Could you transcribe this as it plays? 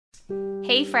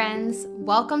Hey friends,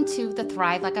 welcome to the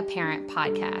Thrive Like a Parent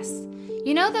podcast.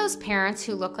 You know those parents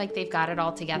who look like they've got it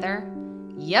all together?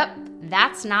 Yep,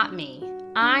 that's not me.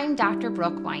 I'm Dr.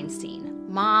 Brooke Weinstein,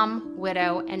 mom,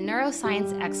 widow, and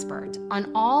neuroscience expert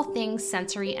on all things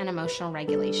sensory and emotional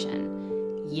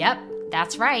regulation. Yep,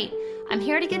 that's right. I'm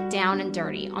here to get down and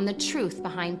dirty on the truth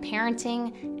behind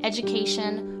parenting,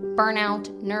 education, burnout,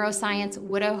 neuroscience,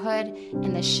 widowhood,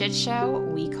 and the shit show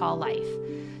we call life.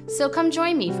 So come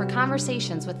join me for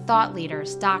conversations with thought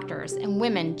leaders, doctors, and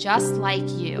women just like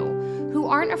you who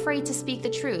aren't afraid to speak the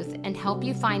truth and help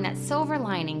you find that silver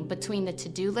lining between the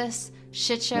to-do lists,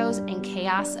 shit shows, and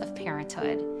chaos of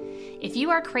parenthood. If you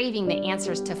are craving the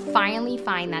answers to finally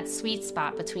find that sweet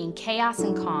spot between chaos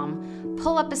and calm,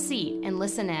 pull up a seat and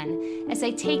listen in as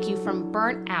I take you from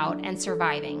burnt out and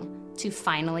surviving to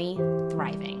finally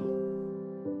thriving.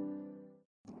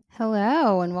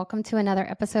 Hello, and welcome to another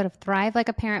episode of Thrive Like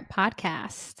a Parent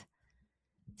podcast.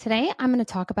 Today, I'm going to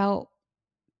talk about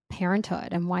parenthood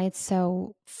and why it's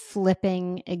so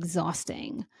flipping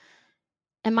exhausting.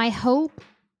 And my hope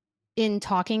in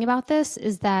talking about this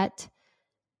is that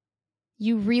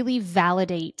you really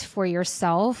validate for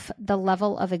yourself the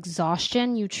level of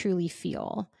exhaustion you truly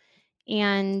feel.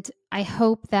 And I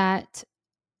hope that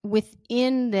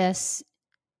within this,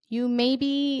 you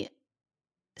maybe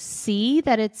see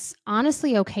that it's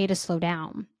honestly okay to slow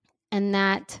down and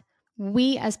that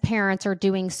we as parents are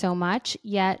doing so much,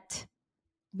 yet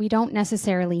we don't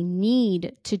necessarily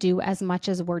need to do as much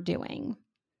as we're doing.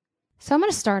 So I'm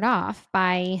going to start off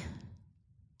by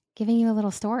giving you a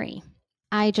little story.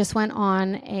 I just went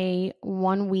on a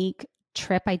 1-week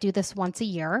trip. I do this once a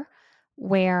year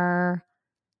where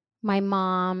my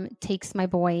mom takes my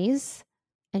boys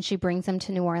and she brings them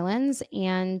to New Orleans,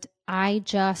 and I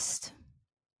just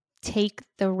take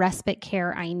the respite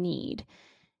care I need.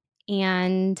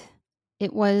 And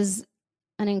it was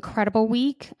an incredible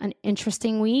week, an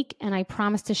interesting week, and I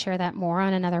promise to share that more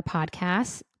on another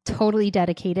podcast, totally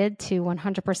dedicated to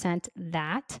 100%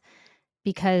 that,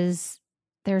 because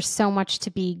there's so much to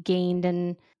be gained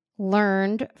and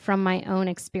learned from my own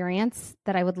experience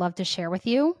that I would love to share with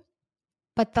you.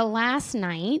 But the last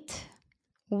night,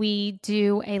 we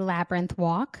do a labyrinth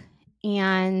walk,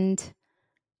 and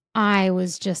I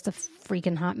was just a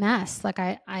freaking hot mess. Like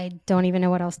I don't even know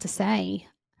what else to say.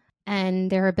 And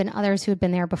there have been others who had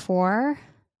been there before,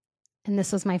 and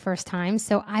this was my first time.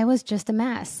 So I was just a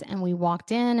mess. And we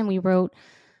walked in and we wrote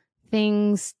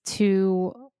things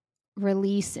to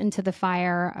release into the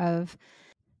fire of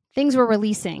things we're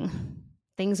releasing,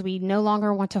 things we no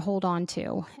longer want to hold on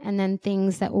to, and then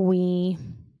things that we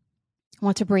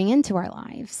want to bring into our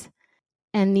lives.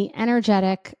 And the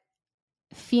energetic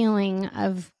feeling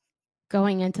of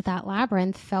going into that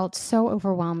labyrinth felt so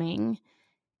overwhelming,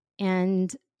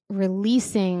 and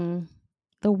releasing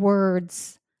the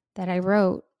words that I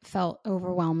wrote felt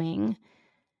overwhelming,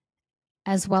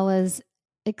 as well as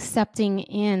accepting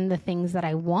in the things that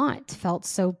I want felt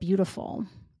so beautiful.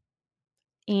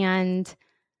 And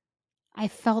I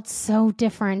felt so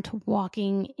different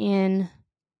walking in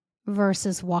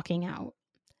versus walking out.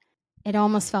 It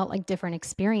almost felt like different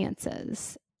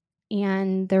experiences.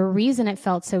 And the reason it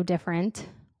felt so different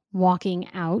walking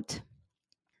out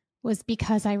was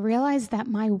because I realized that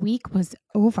my week was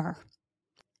over.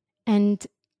 And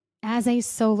as a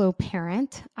solo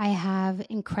parent, I have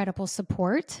incredible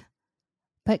support,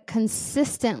 but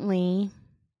consistently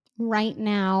right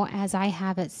now, as I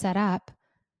have it set up,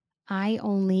 I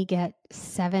only get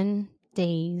 7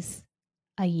 days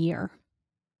a year.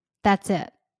 That's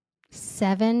it.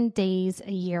 7 days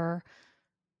a year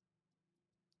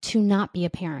to not be a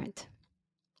parent.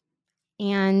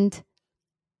 And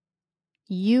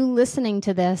you listening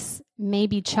to this may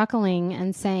be chuckling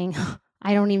and saying,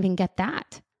 I don't even get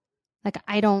that. Like,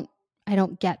 I don't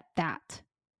get that,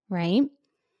 right?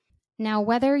 Now,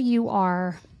 whether you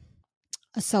are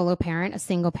a solo parent, a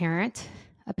single parent,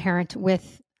 a parent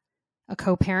with a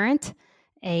co-parent,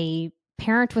 a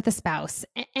parent with a spouse,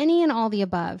 any and all the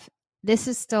above, this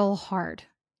is still hard.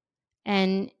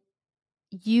 And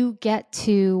you get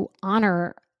to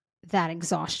honor that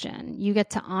exhaustion. You get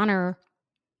to honor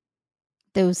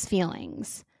those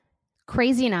feelings.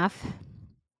 Crazy enough,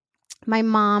 my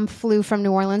mom flew from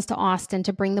New Orleans to Austin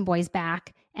to bring the boys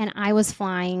back, and I was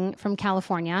flying from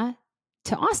California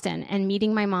to Austin and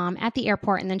meeting my mom at the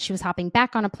airport, and then she was hopping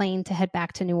back on a plane to head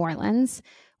back to New Orleans,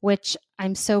 which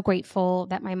I'm so grateful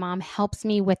that my mom helps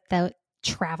me with the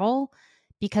travel,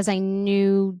 because I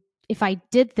knew if I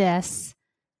did this,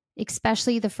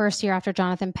 especially the first year after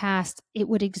Jonathan passed, it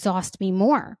would exhaust me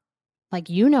more. Like,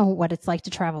 you know what it's like to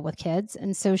travel with kids.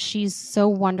 And so she's so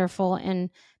wonderful in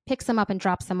picks them up and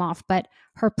drops them off. But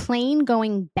her plane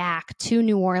going back to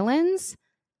New Orleans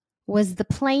was the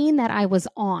plane that I was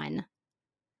on.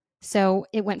 So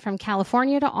it went from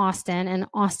California to Austin and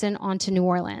Austin on to New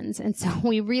Orleans. And so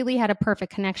we really had a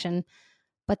perfect connection.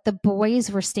 But the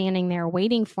boys were standing there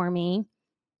waiting for me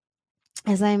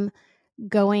as I'm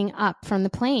going up from the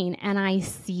plane, and I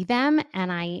see them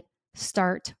and I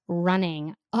start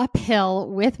running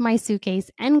uphill with my suitcase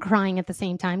and crying at the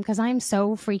same time because I'm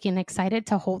so freaking excited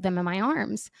to hold them in my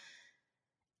arms.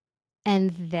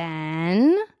 And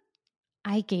then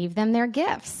I gave them their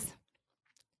gifts.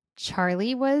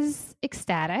 Charlie was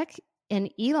ecstatic,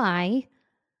 and Eli,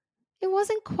 it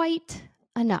wasn't quite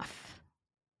enough.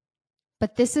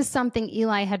 But this is something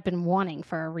Eli had been wanting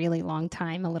for a really long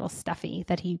time, a little stuffy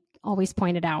that he always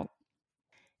pointed out.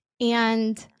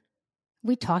 And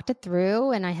we talked it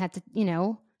through, and I had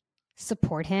to,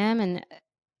 support him and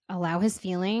allow his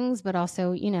feelings, but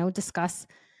also, discuss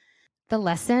the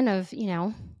lesson of,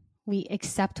 we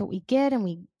accept what we get and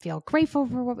we feel grateful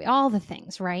for all the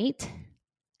things, right?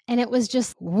 And it was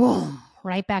just, whoa,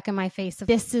 right back in my face.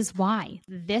 This is why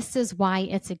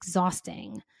it's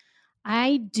exhausting.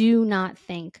 I do not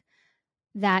think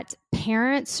that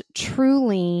parents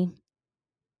truly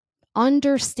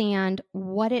understand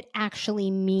what it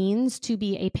actually means to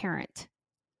be a parent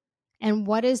and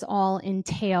what is all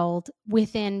entailed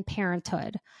within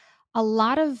parenthood. A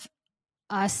lot of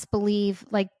us believe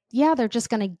they're just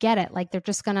going to get it. Like they're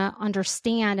just going to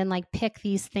understand and pick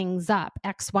these things up,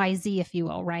 XYZ, if you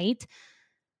will, right?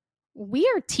 We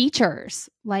are teachers.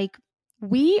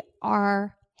 We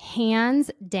are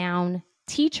hands down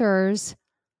teachers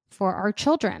for our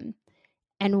children.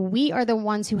 And we are the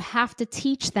ones who have to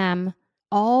teach them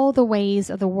all the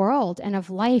ways of the world and of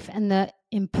life and the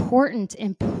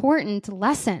important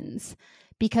lessons,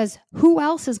 because who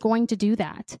else is going to do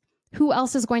that? Who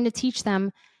else is going to teach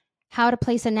them how to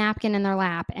place a napkin in their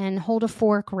lap and hold a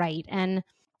fork right, and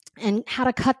how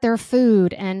to cut their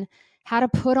food, and how to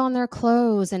put on their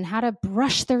clothes, and how to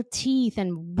brush their teeth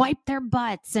and wipe their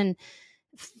butts, and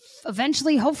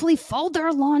eventually, hopefully, fold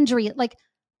their laundry?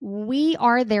 We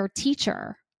are their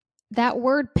teacher. That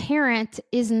word parent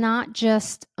is not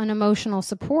just an emotional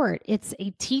support. It's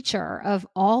a teacher of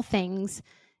all things,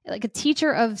 like a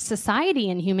teacher of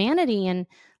society and humanity and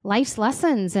life's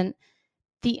lessons, and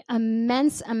the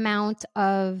immense amount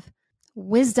of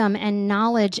wisdom and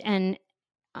knowledge and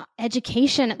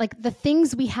education, the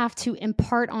things we have to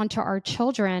impart onto our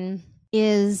children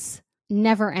is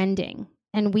never ending.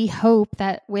 And we hope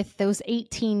that with those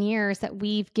 18 years that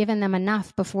we've given them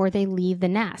enough before they leave the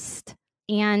nest.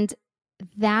 And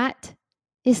that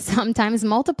is sometimes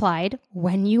multiplied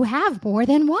when you have more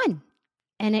than one.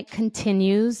 And it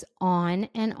continues on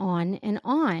and on and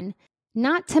on.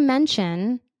 Not to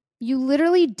mention, you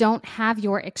literally don't have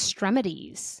your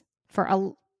extremities for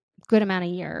a good amount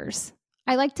of years.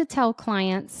 I like to tell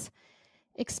clients,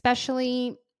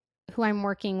 especially who I'm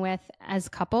working with as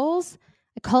couples,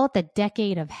 I call it the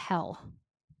decade of hell.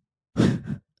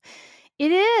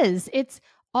 It is. It's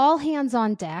all hands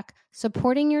on deck,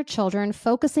 supporting your children,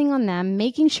 focusing on them,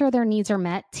 making sure their needs are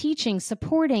met, teaching,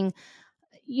 supporting.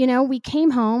 We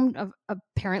came home,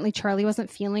 apparently Charlie wasn't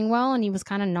feeling well and he was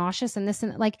kind of nauseous and this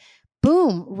and that,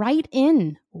 boom, right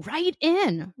in,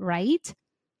 right?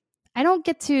 I don't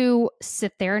get to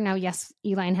sit there. Now, yes,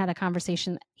 Eli and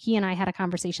he and I had a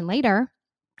conversation later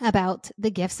about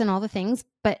the gifts and all the things,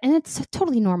 and it's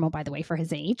totally normal, by the way, for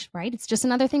his age, right? It's just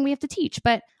another thing we have to teach.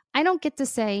 But I don't get to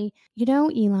say,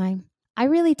 Eli, I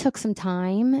really took some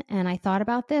time and I thought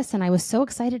about this and I was so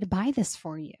excited to buy this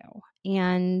for you.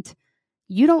 And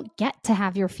you don't get to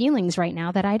have your feelings right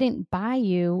now that I didn't buy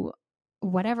you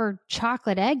whatever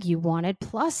chocolate egg you wanted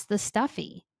plus the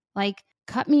stuffy.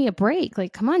 Cut me a break.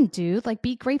 Come on, dude.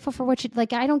 Be grateful for what you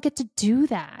I don't get to do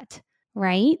that,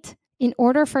 right? In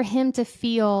order for him to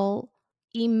feel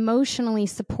emotionally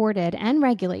supported and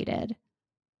regulated,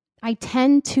 I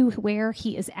tend to where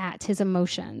he is at, his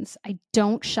emotions. I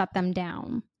don't shut them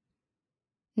down.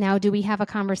 Now, do we have a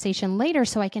conversation later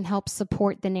so I can help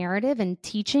support the narrative and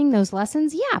teaching those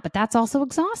lessons? Yeah, but that's also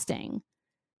exhausting,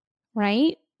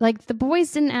 right? The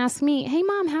boys didn't ask me, hey,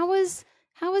 Mom, how was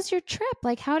your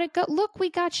trip? How'd it go? Look,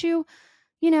 we got you,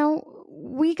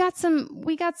 we got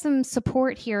some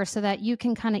support here so that you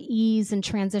can kind of ease and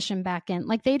transition back in.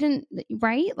 They didn't,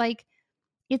 right?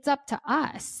 It's up to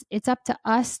us. It's up to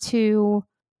us to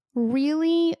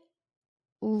really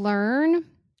learn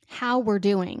how we're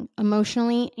doing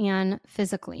emotionally and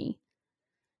physically.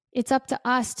 It's up to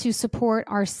us to support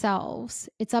ourselves.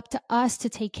 It's up to us to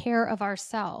take care of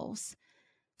ourselves.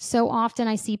 So often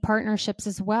I see partnerships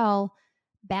as well.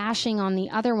 bashing on the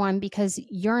other one because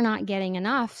you're not getting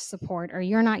enough support or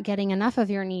you're not getting enough of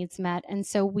your needs met. And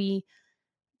so we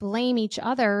blame each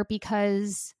other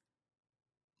because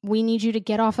we need you to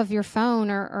get off of your phone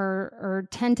or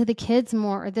tend to the kids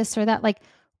more or this or that. Like,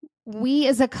 we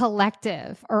as a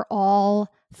collective are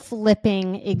all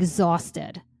flipping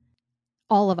exhausted,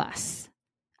 all of us.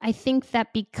 I think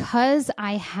that because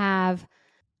I have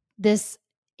this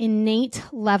innate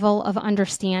level of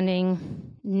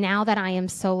understanding now that I am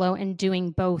solo and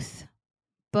doing both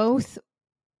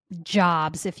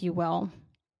jobs, if you will,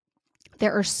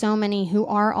 there are so many who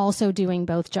are also doing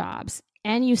both jobs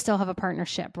and you still have a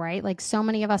partnership, right? Like, so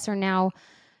many of us are now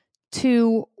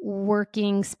two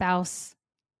working spouse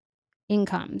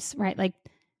incomes, right? Like,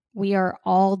 we are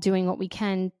all doing what we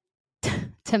can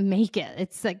to make it.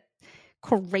 It's like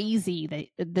crazy that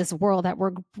this world that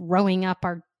we're growing up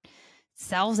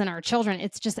ourselves and our children,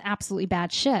 it's just absolutely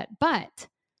bad shit. But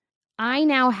I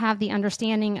now have the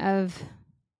understanding of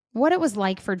what it was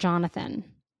like for Jonathan.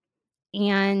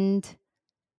 And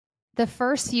the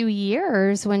first few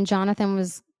years when Jonathan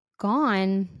was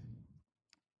gone,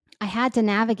 I had to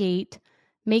navigate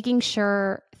making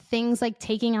sure things like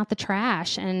taking out the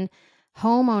trash and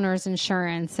homeowners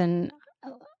insurance and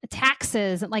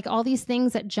taxes, like all these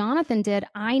things that Jonathan did,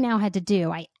 I now had to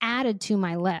do. I added to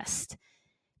my list.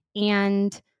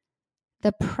 And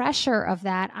the pressure of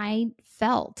that I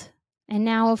felt. And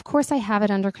now, of course, I have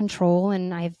it under control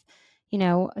and I've,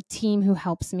 a team who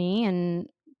helps me and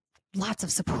lots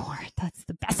of support. That's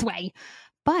the best way.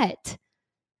 But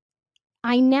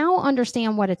I now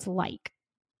understand what it's like.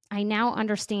 I now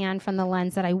understand from the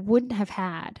lens that I would not have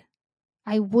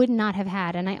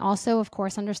had. And I also, of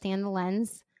course, understand the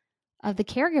lens of the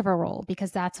caregiver role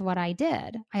because that's what I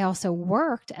did. I also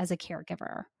worked as a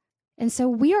caregiver. And so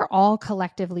we are all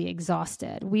collectively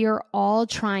exhausted. We are all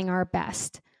trying our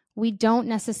best. We don't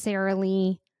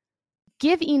necessarily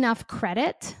give enough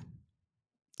credit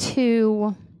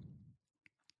to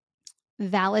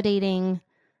validating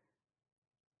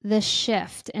the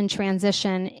shift and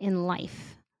transition in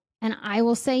life. And I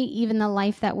will say, even the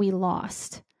life that we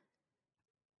lost,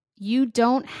 you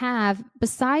don't have,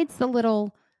 besides the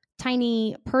little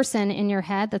tiny person in your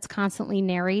head that's constantly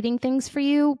narrating things for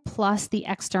you, plus the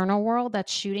external world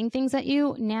that's shooting things at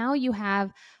you, now you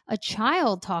have a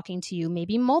child talking to you,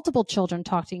 maybe multiple children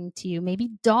talking to you, maybe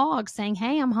dogs saying,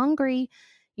 hey, I'm hungry.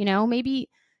 Maybe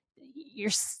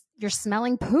you're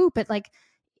smelling poop.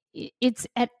 It's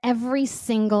at every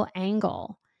single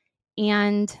angle.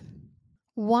 And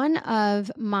one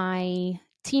of my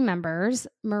team members,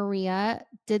 Maria,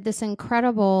 did this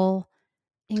incredible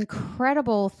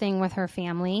thing with her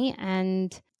family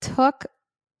and took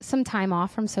some time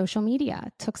off from social media,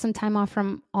 took some time off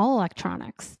from all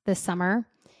electronics this summer.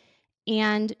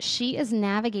 And she is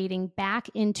navigating back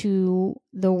into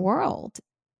the world.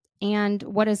 And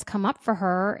what has come up for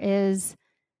her is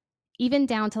even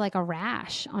down to like a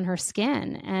rash on her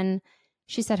skin. And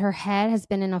she said her head has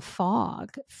been in a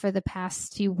fog for the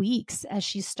past few weeks as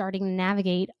she's starting to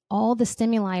navigate all the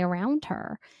stimuli around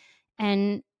her.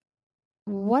 And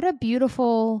what a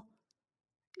beautiful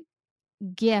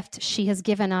gift she has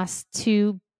given us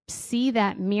to see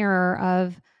that mirror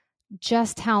of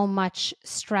just how much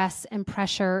stress and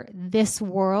pressure this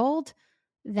world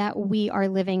that we are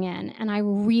living in. And I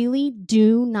really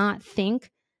do not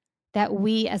think that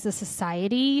we as a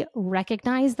society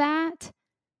recognize that,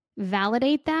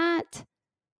 validate that,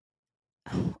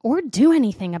 or do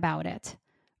anything about it,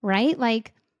 right?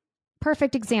 Like,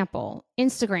 perfect example,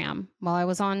 Instagram. While I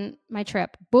was on my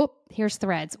trip, boop, here's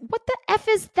Threads. What the F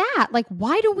is that? Like,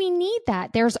 why do we need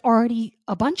that? There's already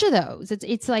a bunch of those.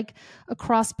 It's like a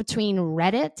cross between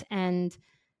Reddit and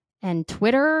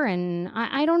Twitter and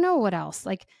I don't know what else.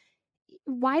 Like,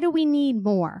 why do we need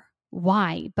more?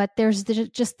 Why? But there's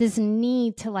just this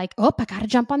need to like, oh, I got to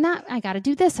jump on that. I got to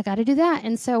do this. I got to do that.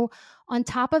 And so on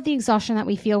top of the exhaustion that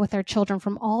we feel with our children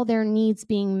from all their needs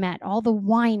being met, all the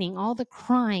whining, all the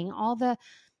crying, all the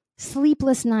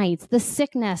sleepless nights, the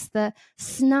sickness, the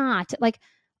snot, like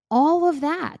all of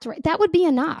that, right? That would be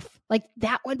enough. Like,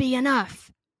 that would be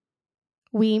enough.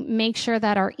 We make sure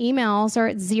that our emails are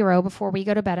at 0 before we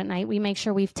go to bed at night. We make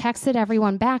sure we've texted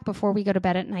everyone back before we go to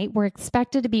bed at night. We're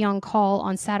expected to be on call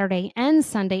on Saturday and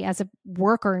Sunday as a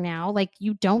worker now. Like,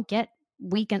 you don't get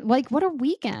weekend. Like, what are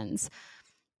weekends?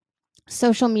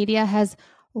 Social media has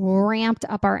ramped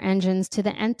up our engines to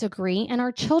the nth degree, and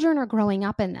our children are growing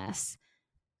up in this.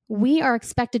 We are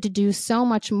expected to do so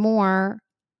much more,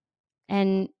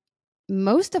 and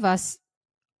most of us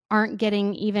aren't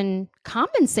getting even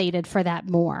compensated for that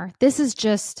more. This is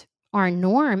just our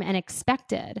norm and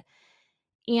expected.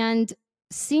 And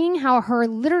seeing how her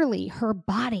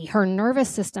body, her nervous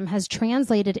system has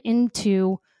translated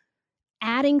into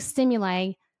adding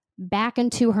stimuli back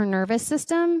into her nervous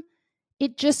system,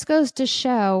 it just goes to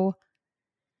show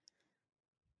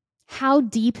how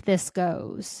deep this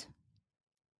goes.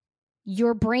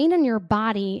 Your brain and your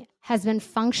body has been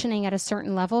functioning at a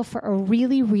certain level for a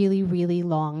really, really, really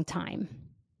long time.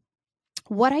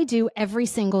 What I do every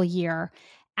single year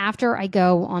after I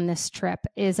go on this trip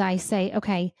is I say,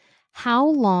 okay, how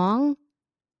long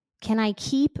can I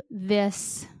keep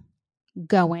this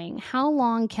going? How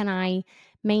long can I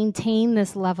maintain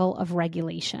this level of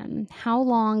regulation? How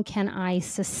long can I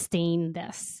sustain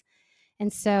this?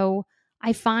 And so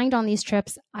I find on these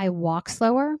trips, I walk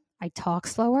slower, I talk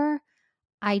slower,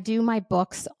 I do my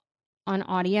books on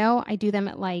audio. I do them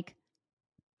at like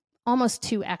almost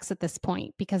 2x at this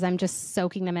point because I'm just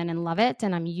soaking them in and love it.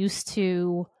 And I'm used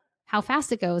to how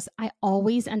fast it goes. I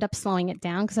always end up slowing it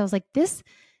down because I was like, this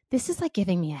is like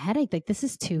giving me a headache. Like, this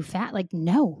is too fast. Like,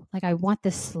 no, like I want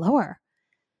this slower.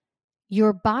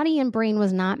 Your body and brain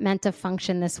was not meant to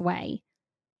function this way.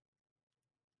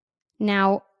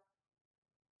 Now,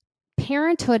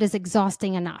 parenthood is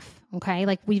exhausting enough. Okay.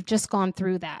 Like, we've just gone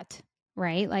through that,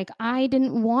 right? Like, I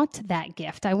didn't want that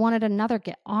gift. I wanted another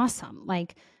gift. Awesome.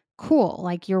 Like, cool.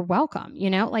 Like, you're welcome.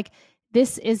 Like,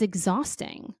 this is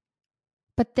exhausting.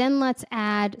 But then let's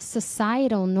add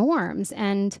societal norms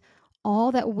and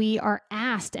all that we are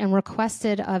asked and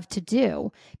requested of to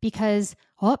do, because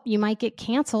you might get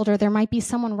canceled, or there might be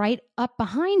someone right up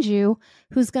behind you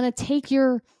who's going to take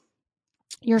your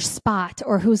spot,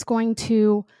 or who's going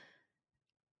to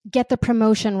get the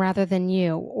promotion rather than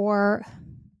you, or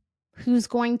who's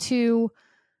going to,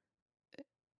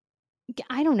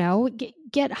 I don't know,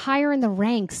 get higher in the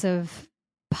ranks of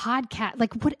podcast,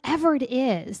 like whatever it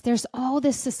is. There's all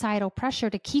this societal pressure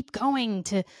to keep going,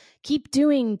 to keep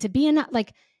doing, to be enough.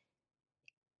 Like,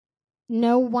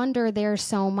 no wonder there's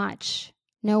so much.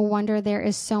 No wonder there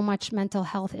is so much mental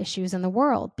health issues in the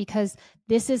world, because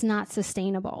this is not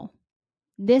sustainable.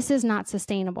 This is not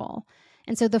sustainable.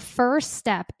 And so the first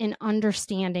step in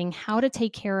understanding how to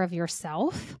take care of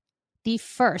yourself, the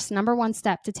first number one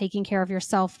step to taking care of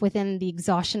yourself within the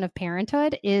exhaustion of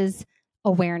parenthood, is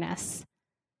awareness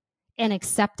and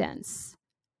acceptance.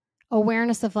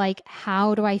 Awareness of like,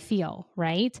 how do I feel,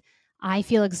 right? I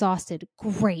feel exhausted.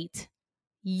 Great.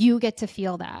 You get to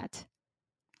feel that.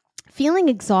 Feeling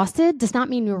exhausted does not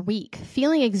mean you're weak.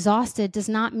 Feeling exhausted does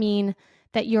not mean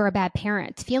that you're a bad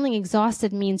parent. Feeling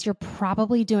exhausted means you're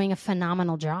probably doing a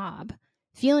phenomenal job.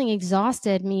 Feeling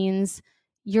exhausted means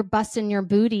you're busting your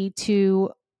booty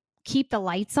to keep the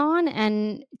lights on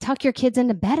and tuck your kids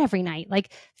into bed every night.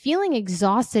 Like, feeling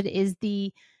exhausted is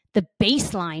the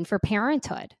baseline for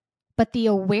parenthood. But the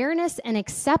awareness and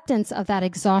acceptance of that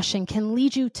exhaustion can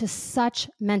lead you to such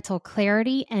mental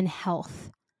clarity and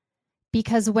health.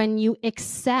 Because when you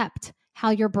accept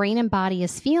how your brain and body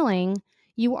is feeling,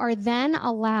 you are then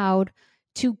allowed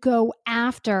to go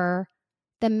after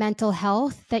the mental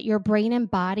health that your brain and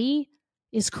body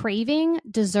is craving,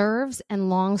 deserves, and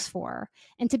longs for.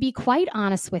 And to be quite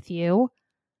honest with you,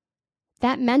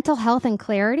 that mental health and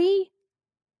clarity,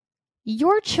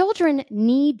 your children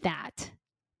need that.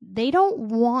 They don't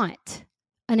want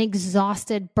an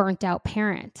exhausted, burnt out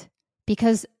parent,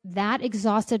 because that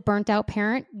exhausted, burnt out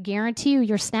parent, guarantee you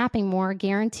you're snapping more,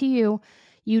 guarantee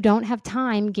you don't have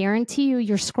time, guarantee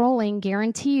you're scrolling,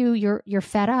 guarantee you're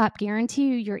fed up,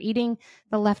 guarantee you're eating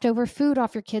the leftover food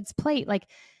off your kid's plate, like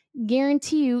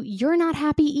guarantee you're not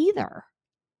happy either.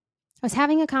 I was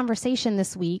having a conversation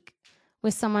this week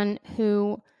with someone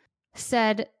who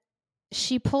said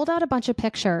she pulled out a bunch of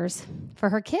pictures for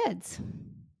her kids.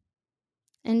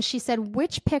 And she said,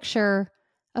 which picture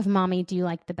of mommy do you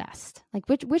like the best? Like,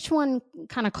 which one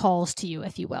kind of calls to you,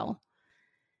 if you will?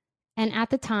 And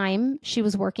at the time, she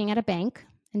was working at a bank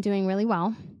and doing really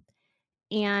well.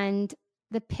 And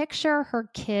the picture her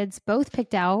kids both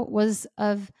picked out was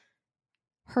of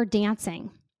her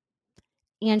dancing.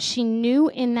 And she knew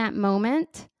in that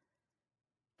moment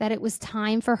that it was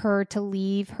time for her to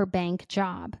leave her bank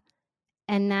job.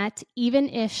 And that even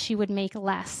if she would make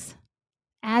less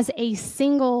as a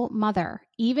single mother,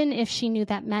 even if she knew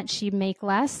that meant she'd make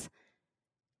less,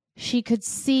 she could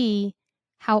see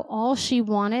how all she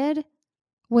wanted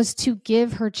was to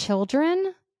give her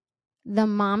children the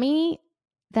mommy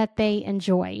that they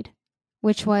enjoyed,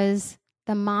 which was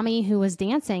the mommy who was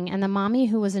dancing, and the mommy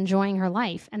who was enjoying her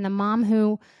life, and the mom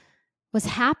who was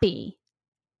happy,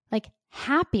 like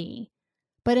happy.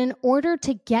 But in order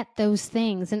to get those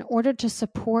things, in order to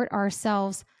support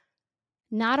ourselves,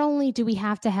 not only do we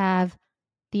have to have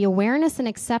the awareness and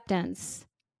acceptance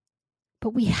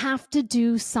But we have to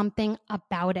do something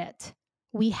about it.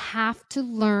 We have to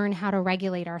learn how to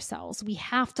regulate ourselves. We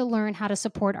have to learn how to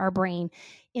support our brain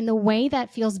in the way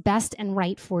that feels best and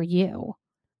right for you.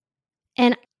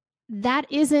 And that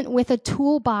isn't with a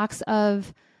toolbox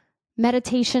of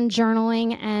meditation,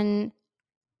 journaling, and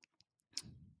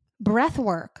breath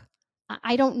work.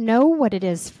 I don't know what it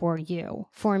is for you.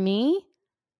 For me,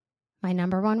 my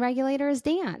number one regulator is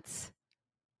dance.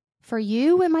 For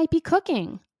you, it might be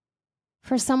cooking.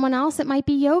 For someone else, it might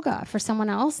be yoga. For someone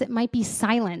else, it might be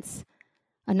silence.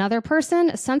 Another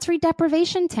person, a sensory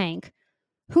deprivation tank.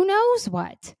 Who knows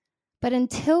what? But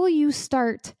until you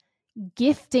start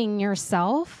gifting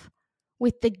yourself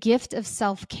with the gift of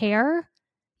self-care,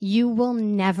 you will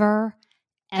never,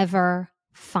 ever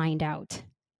find out.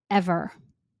 Ever.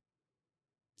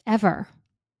 Ever.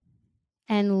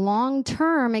 And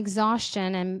long-term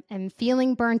exhaustion and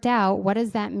feeling burnt out, what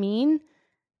does that mean?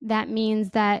 That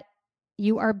means that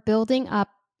you are building up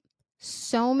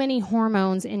so many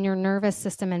hormones in your nervous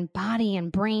system and body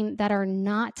and brain that are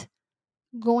not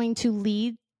going to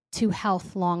lead to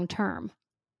health long-term.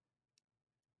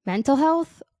 Mental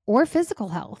health or physical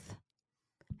health.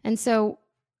 And so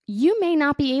you may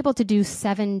not be able to do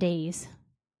 7 days.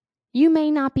 You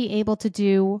may not be able to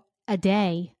do a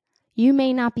day. You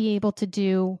may not be able to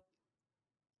do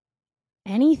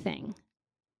anything.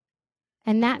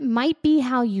 And that might be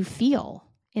how you feel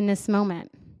in this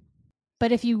moment.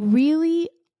 But if you really,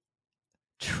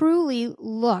 truly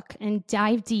look and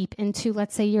dive deep into,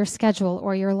 let's say, your schedule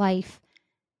or your life,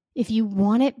 if you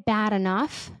want it bad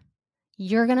enough,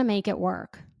 you're going to make it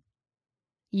work.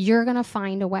 You're going to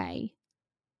find a way.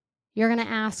 You're going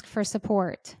to ask for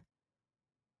support.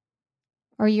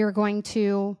 Or you're going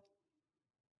to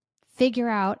figure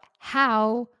out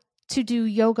how to do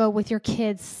yoga with your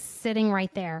kids sitting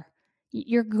right there.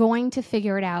 You're going to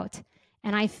figure it out.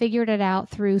 And I figured it out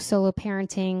through solo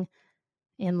parenting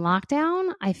in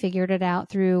lockdown. I figured it out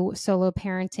through solo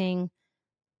parenting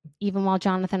even while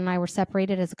Jonathan and I were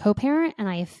separated as a co-parent. And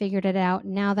I have figured it out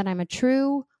now that I'm a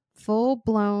true,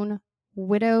 full-blown,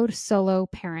 widowed solo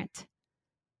parent.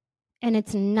 And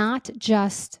it's not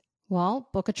just, well,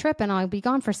 book a trip and I'll be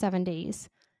gone for 7 days.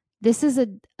 This is a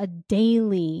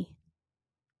daily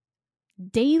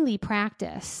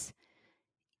practice.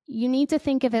 You need to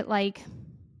think of it like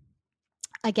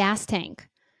a gas tank.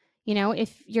 You know,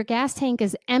 if your gas tank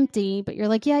is empty, but you're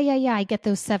like, yeah, I get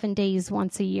those 7 days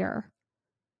once a year,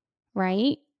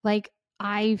 right? Like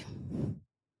I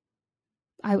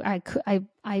wouldn't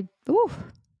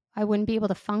be able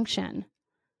to function.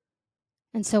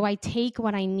 And so I take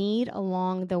what I need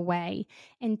along the way,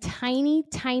 and tiny,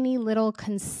 tiny little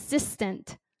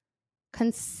consistent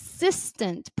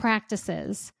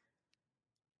practices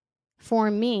for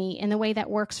me in the way that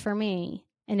works for me.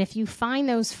 And if you find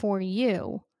those for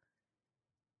you,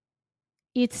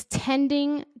 it's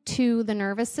tending to the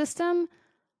nervous system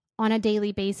on a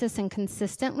daily basis and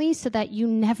consistently so that you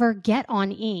never get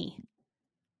on E.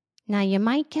 Now, you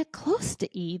might get close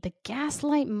to E. The gas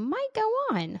light might go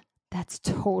on. That's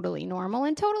totally normal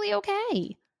and totally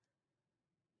okay.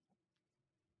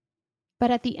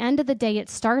 But at the end of the day, it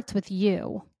starts with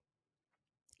you.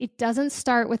 It doesn't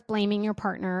start with blaming your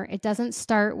partner. It doesn't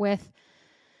start with,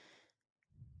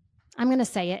 I'm going to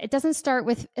say it, it doesn't start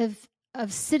with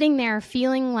of sitting there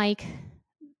feeling like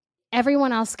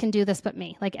everyone else can do this but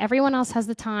me. Like everyone else has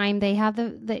the time. They have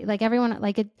like everyone,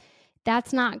 like it,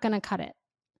 that's not going to cut it.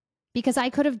 Because I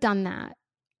could have done that.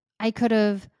 I could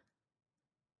have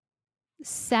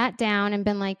sat down and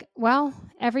been like, well,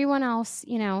 everyone else,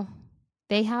 you know,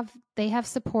 they have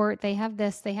support, they have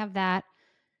this, they have that.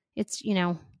 It's, you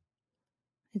know,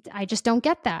 I just don't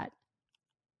get that.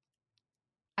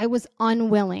 I was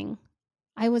unwilling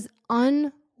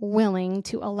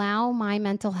to allow my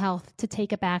mental health to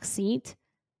take a back seat,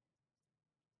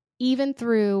 even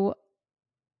through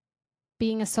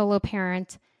being a solo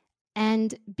parent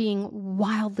and being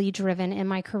wildly driven in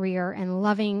my career and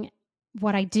loving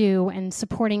what I do and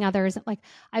supporting others. Like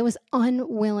I was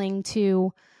unwilling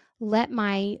to let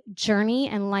my journey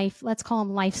and life, let's call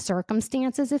them life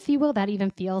circumstances, if you will, that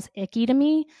even feels icky to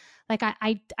me. Like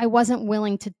I wasn't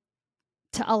willing to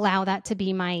allow that to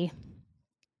be my,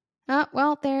 oh,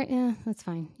 well, there, yeah, that's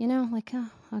fine. You know, like, oh,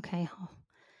 okay,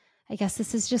 I guess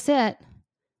this is just it.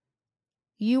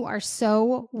 You are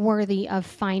so worthy of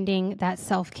finding that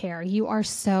self-care. You are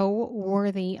so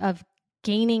worthy of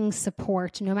gaining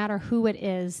support, no matter who it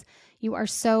is. You are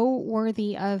so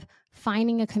worthy of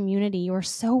finding a community. You are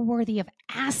so worthy of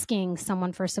asking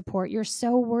someone for support. You're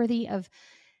so worthy of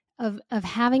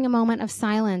having a moment of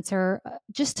silence or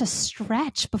just to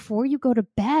stretch before you go to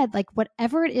bed, like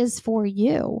whatever it is for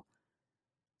you.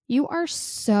 You are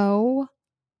so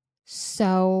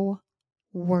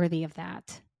worthy of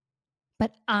that.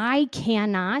 But I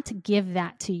cannot give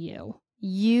that to you.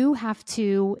 You have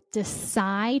to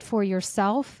decide for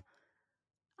yourself,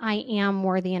 I am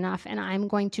worthy enough and I'm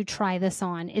going to try this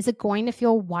on. Is it going to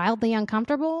feel wildly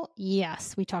uncomfortable?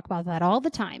 Yes, we talk about that all the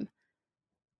time.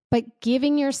 But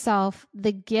giving yourself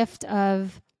the gift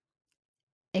of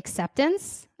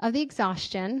acceptance of the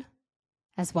exhaustion,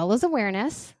 as well as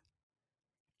awareness,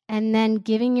 and then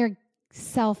giving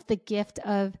yourself the gift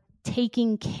of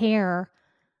taking care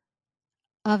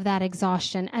of that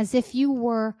exhaustion as if you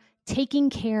were taking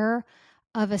care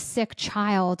of a sick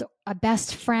child, a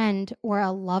best friend, or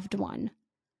a loved one.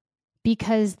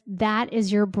 Because that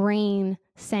is your brain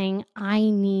saying, I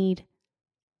need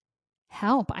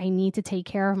help. I need to take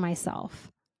care of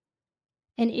myself.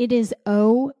 And it is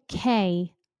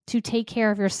okay to take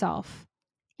care of yourself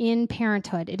in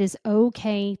parenthood. It is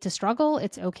okay to struggle.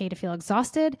 It's okay to feel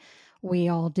exhausted. We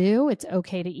all do. It's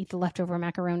okay to eat the leftover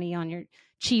macaroni on your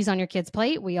cheese on your kid's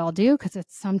plate. We all do because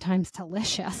it's sometimes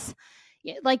delicious.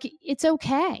 Like, it's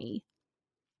okay.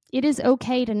 It is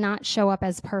okay to not show up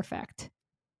as perfect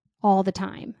all the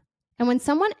time. And when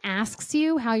someone asks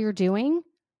you how you're doing,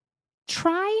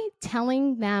 try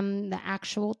telling them the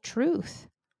actual truth,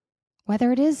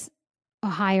 whether it is a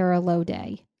high or a low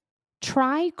day.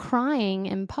 Try crying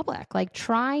in public. Like,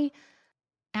 try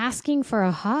asking for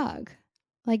a hug.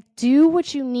 Like, do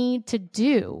what you need to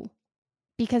do,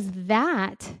 because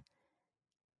that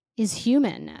is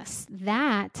humanness.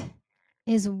 That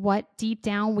is what deep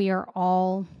down we are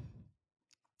all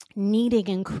needing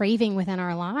and craving within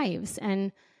our lives.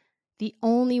 And the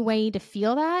only way to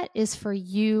feel that is for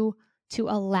you to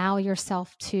allow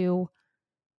yourself to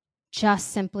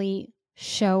just simply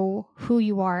show who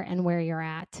you are and where you're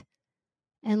at.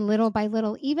 And little by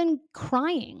little, even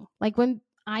crying. Like, when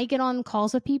I get on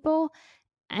calls with people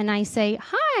and I say,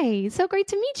 hi, so great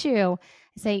to meet you.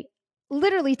 I say,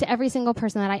 literally to every single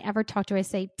person that I ever talk to, I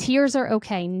say, tears are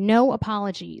okay. No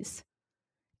apologies.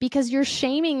 Because you're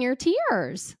shaming your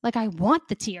tears. Like, I want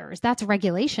the tears. That's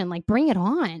regulation. Like, bring it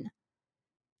on.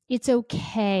 It's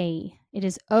okay. It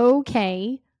is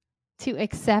okay to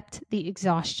accept the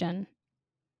exhaustion.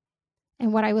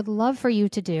 And what I would love for you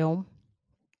to do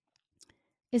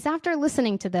is, after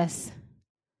listening to this,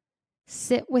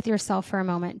 sit with yourself for a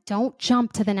moment. Don't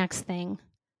jump to the next thing.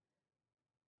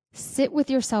 Sit with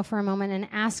yourself for a moment and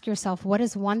ask yourself, what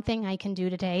is one thing I can do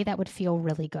today that would feel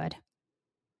really good?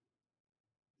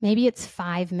 Maybe it's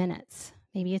 5 minutes.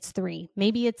 Maybe it's 3.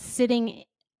 Maybe it's sitting,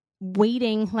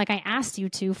 waiting like I asked you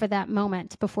to for that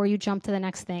moment before you jump to the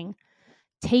next thing.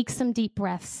 Take some deep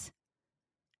breaths.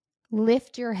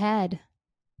 Lift your head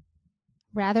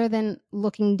rather than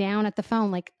looking down at the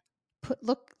phone. Like,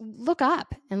 look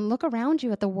up and look around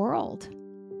you at the world.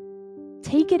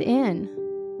 Take it in.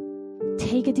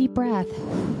 Take a deep breath.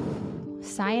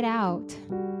 Sigh it out.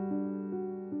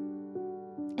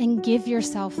 And give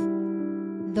yourself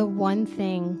the one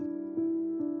thing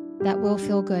that will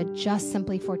feel good just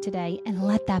simply for today, and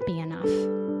let that be enough.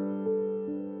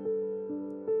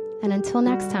 And until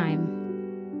next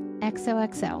time,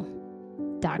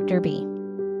 XOXO, Dr. B.